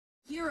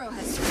Hero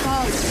has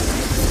fallen.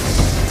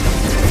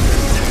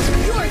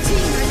 Your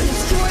team has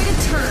destroyed a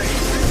turret.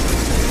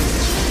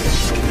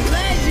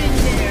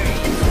 Legendary.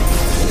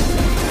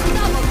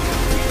 Double.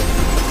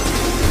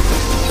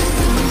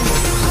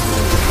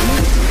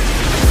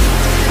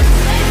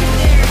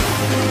 Legendary.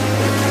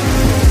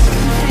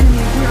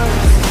 Enemy hero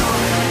has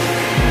fallen.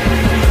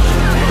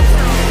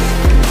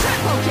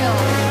 Triple kill.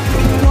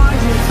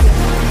 Quadra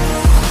kill.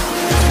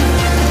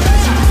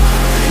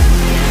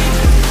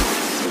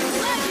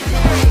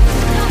 Legendary.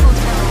 Double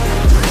kill.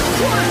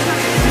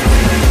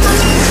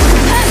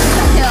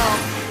 Penta kill.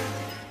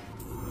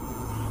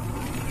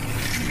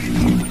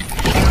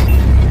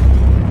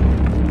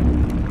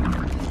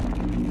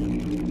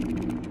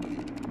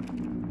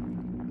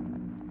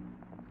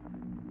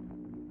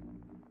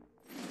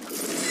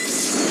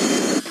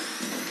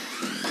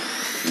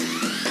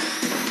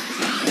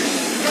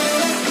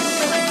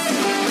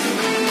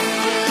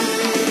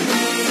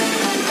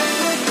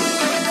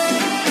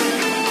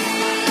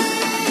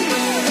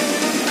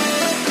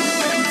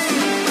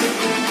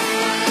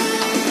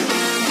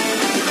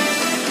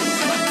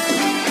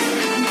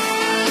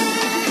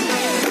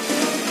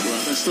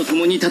 私と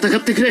共に戦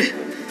ってくれ。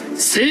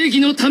正義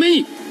のため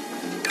に。こ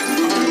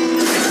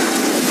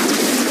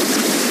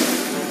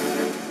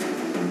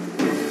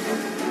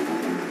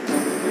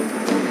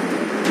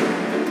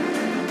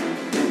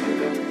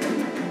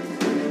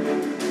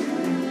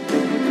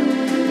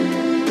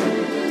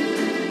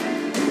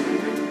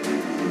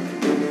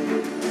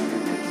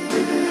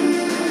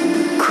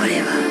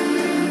れは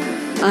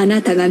あ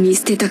なたが見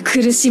捨てた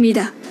苦しみ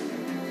だ。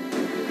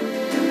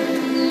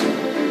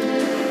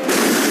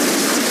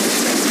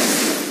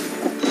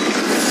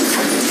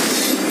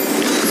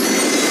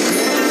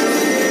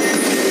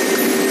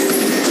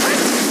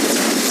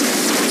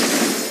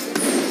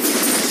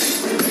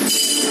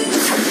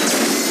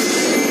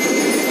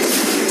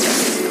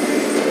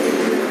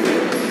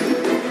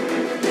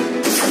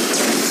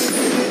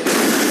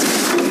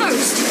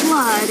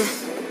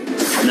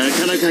な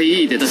かなか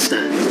いい出だしだ。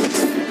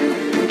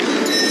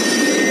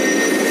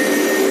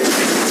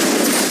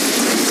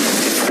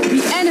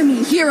The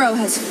enemy hero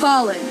has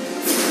fallen.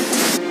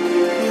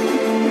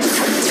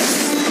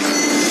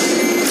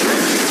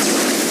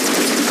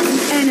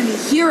 The enemy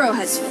hero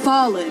has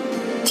fallen.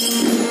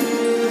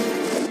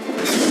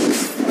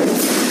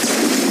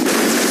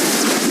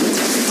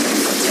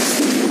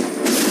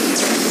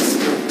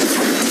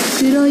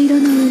黒色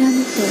の恨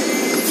みと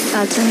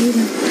赤色。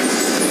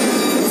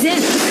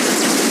全。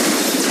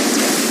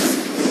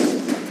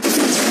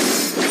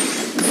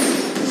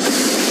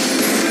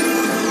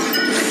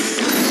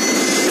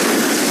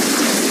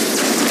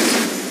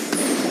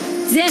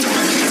全。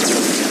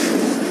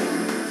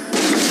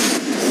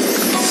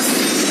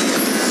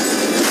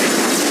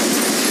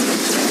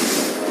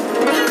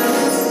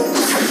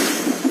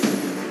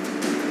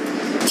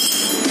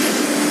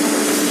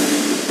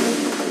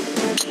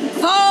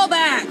Fall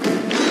back.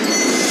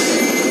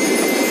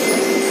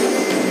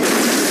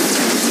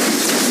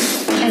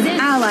 An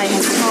ally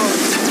has fallen.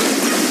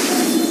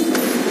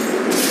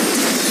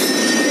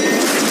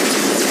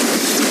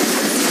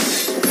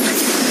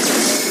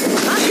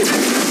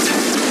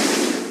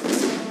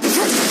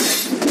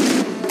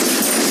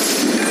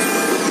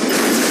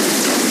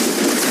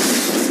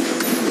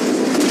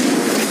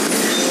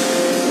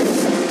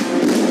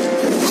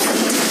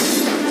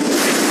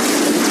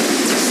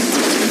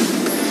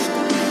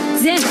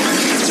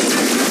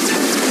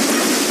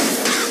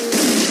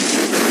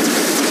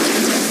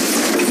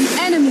 The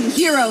enemy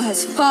hero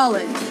has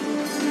fallen.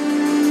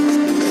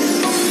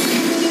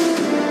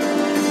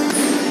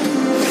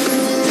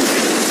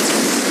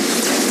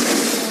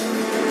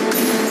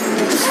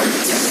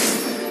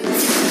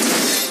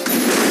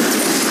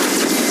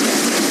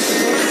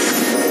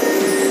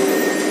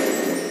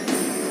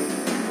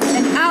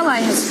 An ally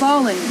has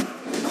fallen.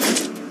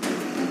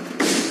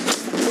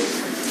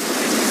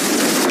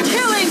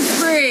 Killing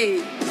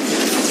spree!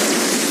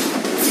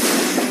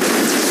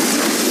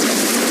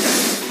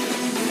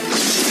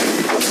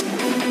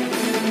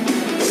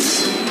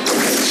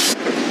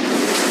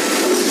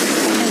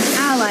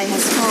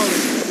 Has fallen.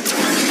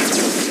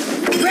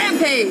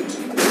 Rampage!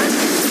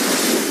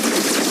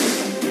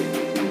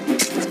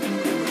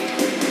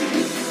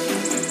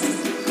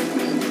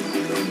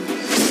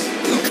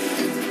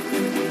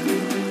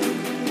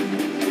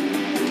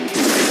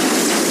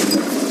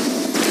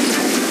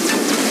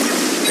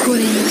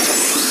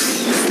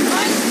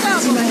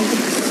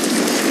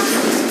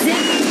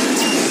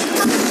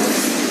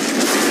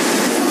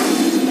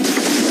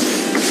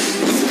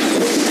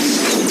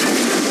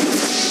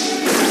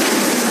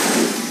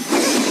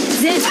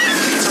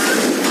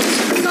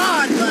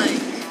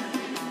 Godlike!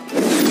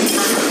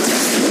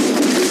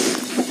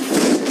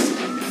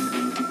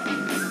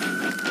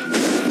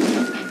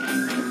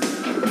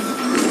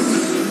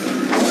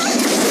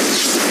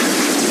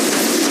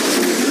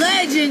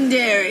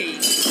 Legendary!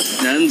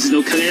 汝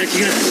の輝き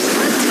が必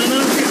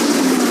ず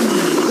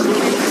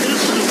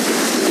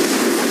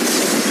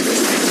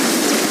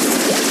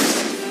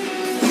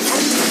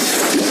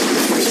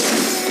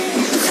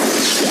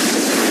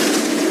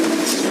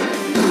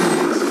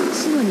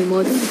に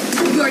戻る。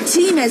 Your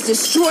team has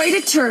destroyed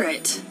a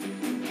turret.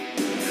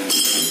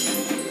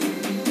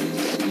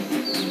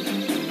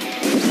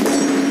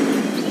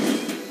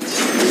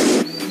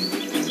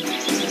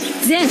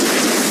 全最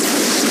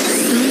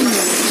後の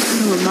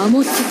力を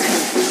守ってくれ。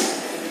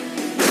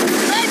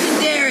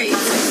 Legendary!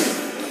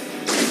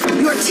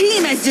 Your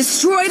team has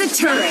destroyed a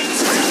turret.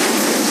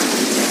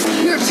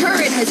 Your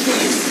turret has been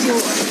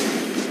destroyed.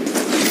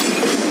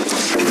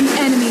 The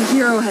enemy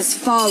hero has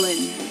fallen.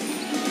 The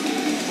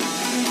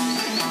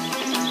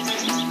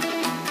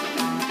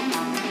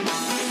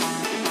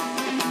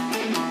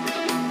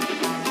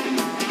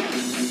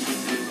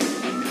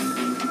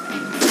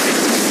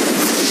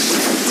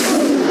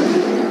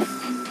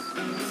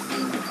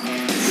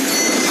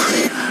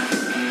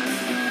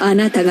あ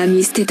なたが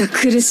見捨てた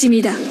苦し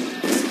みだ。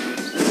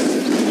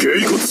 The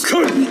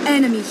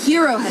enemy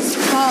hero has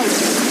fallen.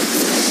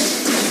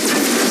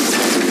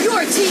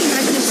 Your team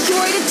has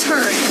destroyed a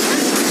turret.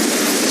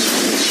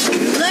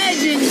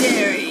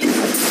 Legendary!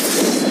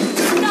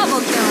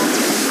 Double kill!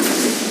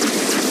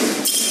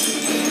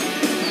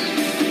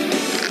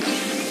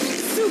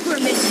 Super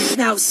missions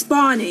now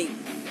spawning.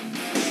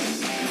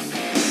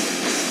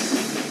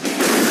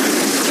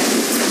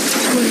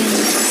 これに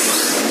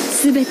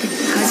全ての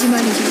始ま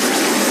りだ。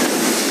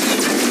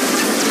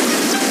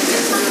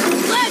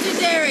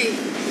 Legendary!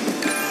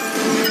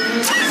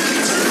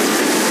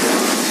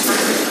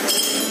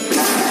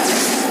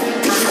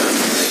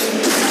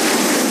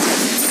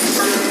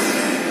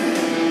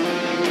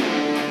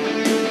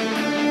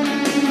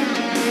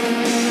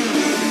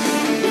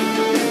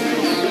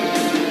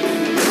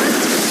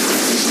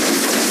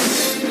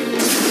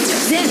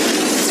 Zen!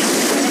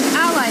 An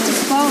ally has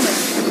fallen.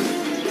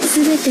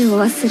 全てを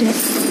忘れ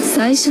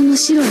最初の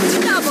城に。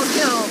 Double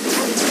kill!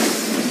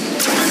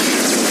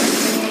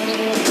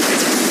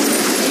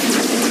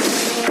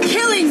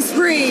 Killing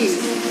spree!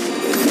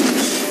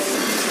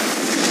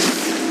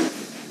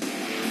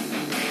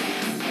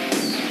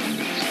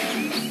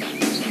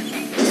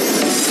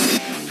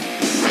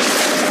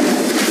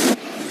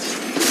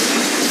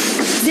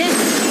 Zen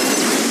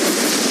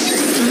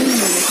最後の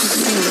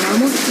心を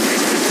守ってくれ。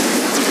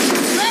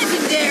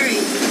 Legendary!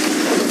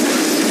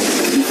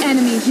 The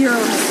enemy hero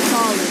has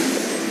fallen.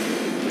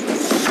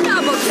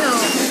 Double kill!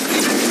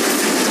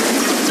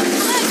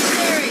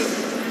 Legendary!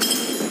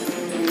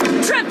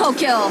 Triple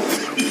kill!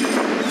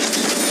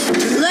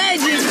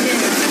 Legendary!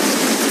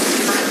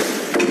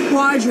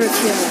 Quadra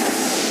kill!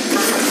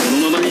 この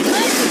ままに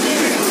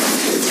Legendary!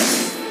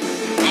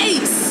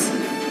 Ace!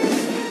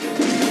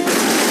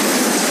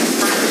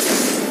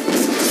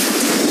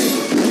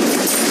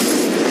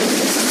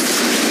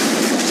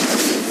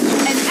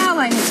 An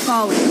ally has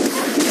fallen.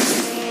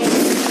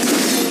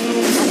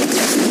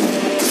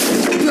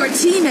 Your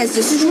team has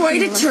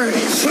destroyed a turret.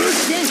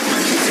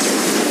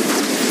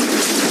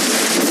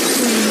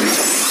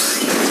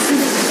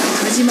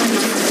 始まりだ。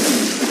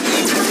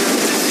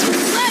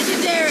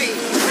 Legendary!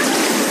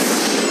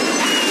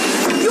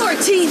 Your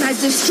team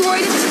has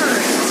destroyed a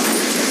turret.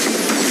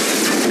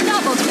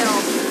 Double kill.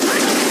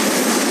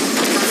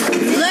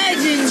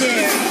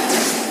 Legendary!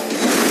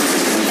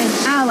 An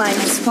ally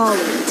has fallen.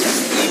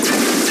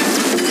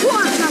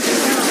 Quadra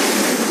kill.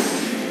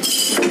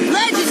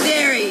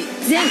 Legendary!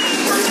 Zen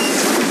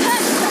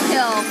Penta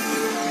kill.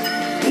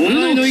 己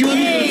の極み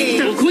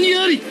はここにあ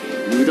り。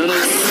無駄な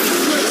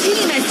Your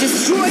team has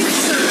destroyed a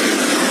turret.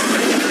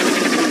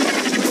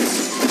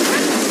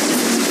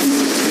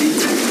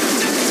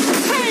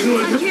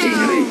 Penta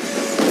kill.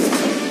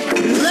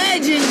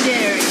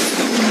 Legendary!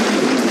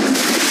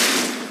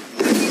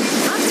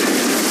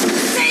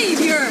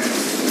 Savior!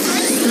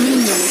 最後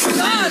の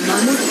心を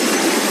守って。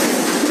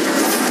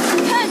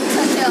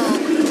 Penta kill!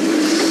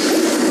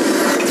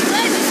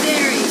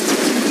 Legendary!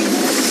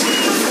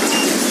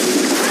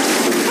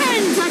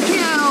 Penta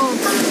kill!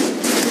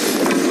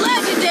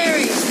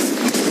 Legendary!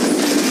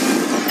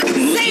 こ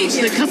の調子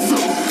で勝つぞ。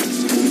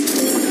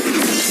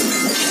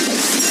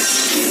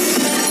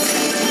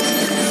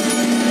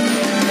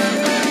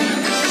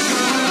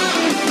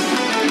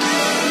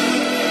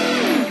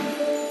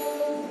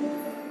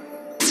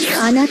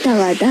あなた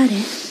は誰？